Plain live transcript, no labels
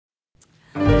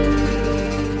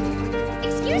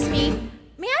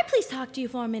talk to you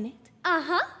for a minute?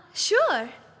 Uh-huh, sure.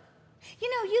 You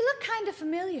know, you look kind of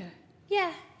familiar.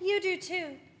 Yeah, you do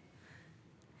too.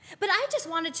 But I just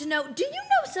wanted to know, do you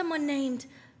know someone named...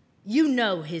 You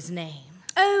know his name.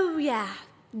 Oh, yeah,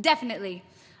 definitely.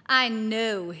 I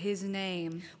know his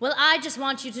name. Well, I just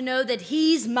want you to know that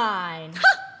he's mine.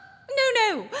 Ha!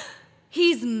 No.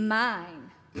 He's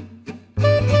mine.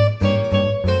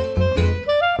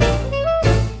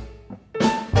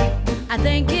 I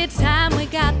think it's time we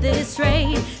got this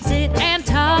straight. Sit and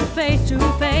talk face to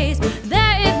face.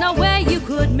 There is no way you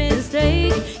could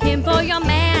mistake him for your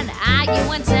man. Are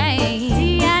you insane?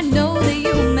 See, I know that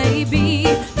you may be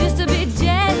just a bit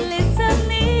jealous of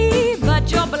me,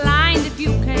 but you're blind if you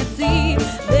can't see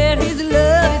that his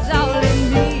love is all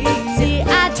in me. See,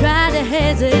 I tried to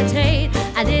hesitate.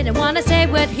 I didn't want to say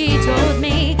what he told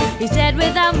me. He said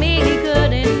without me he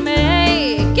couldn't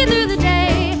make it through the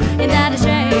day. And that is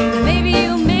shame. Maybe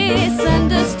you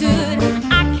misunderstood.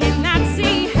 I cannot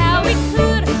see how we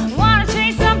could want to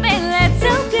change something that's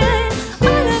so good.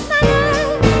 All of my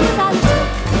love is all it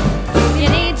took. You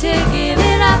need to give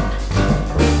it up.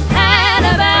 Had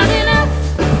about enough.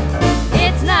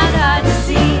 It's not hard to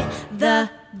see. The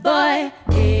boy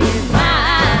is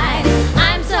mine.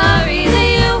 I'm sorry that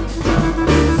you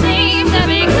seem to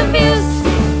be confused.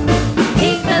 He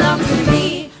belongs to me.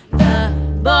 The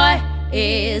boy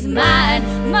is mine.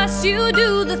 Must you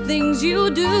do the things you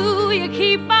do? You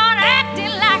keep on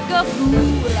acting like a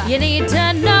fool. You need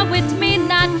to know it's me,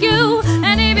 not you.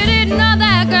 And if you didn't know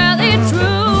that, girl, it's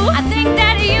true. I think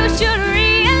that you should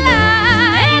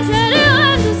realize to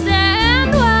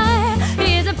understand why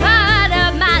he's a part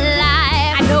of my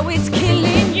life. I know it's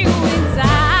killing you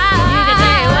inside. You can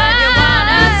say what you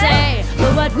wanna say,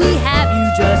 but what we have you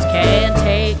just can't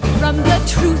take. From the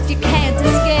truth you can't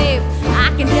escape. I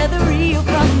can tell the real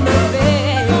from the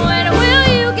fake. When will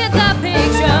you get the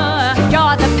picture?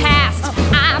 You're the past,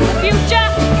 I'm the future.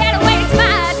 Get away, it's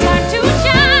my turn to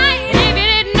shine. If you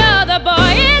didn't know, the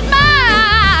boy is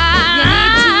mine. You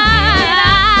need to give it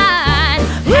up.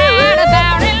 Had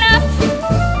about enough.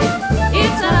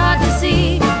 It's hard to see.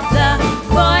 The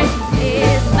boy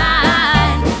is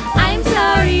mine. I'm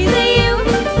sorry that you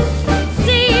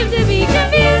seem to be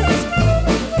confused.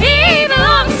 He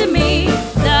belongs to me.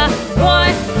 The boy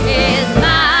is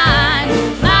mine.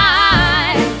 Mine.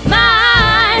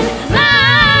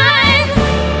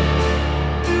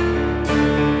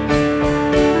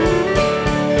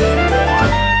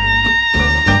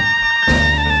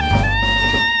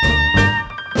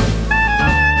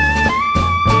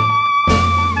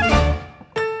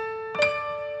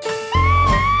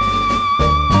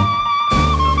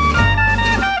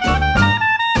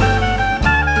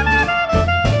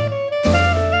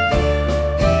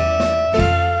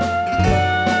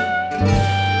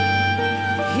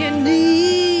 You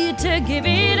need to give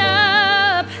it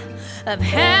up. I've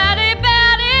had it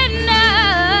bad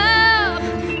enough.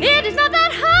 It is not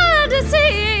that hard to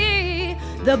see.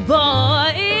 The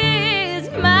boy